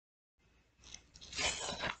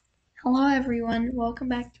Hello everyone, welcome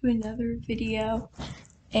back to another video,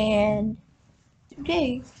 and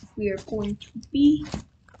today we are going to be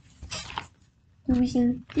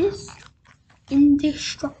using this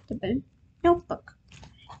indestructible notebook.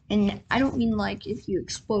 And I don't mean like if you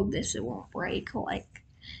explode this it won't break, I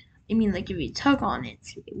mean like if you tug on it,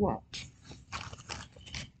 it won't.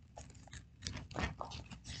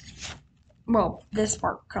 Well, this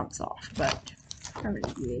part comes off, but I'm gonna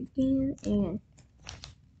do it again and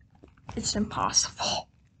it's impossible.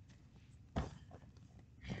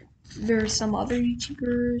 There's some other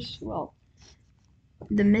YouTubers, well,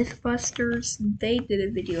 the Mythbusters, they did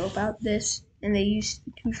a video about this and they used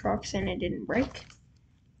the 2 trucks and it didn't break.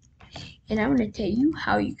 And I'm going to tell you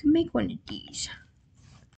how you can make one of these.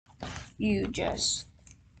 You just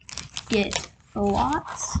get a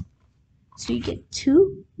lot. So you get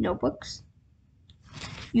 2 notebooks.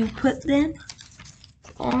 You put them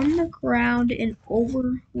on the ground and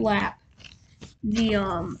overlap the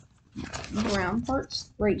brown parts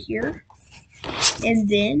right here. And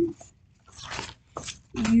then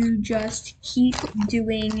you just keep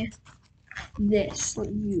doing this.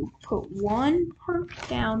 You put one part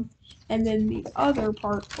down and then the other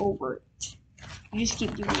part over it. You just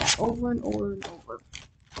keep doing that over and over and over.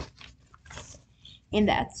 And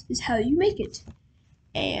that is how you make it.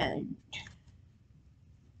 And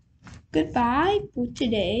goodbye for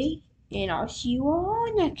today, and I'll see you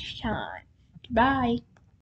all next time. Goodbye.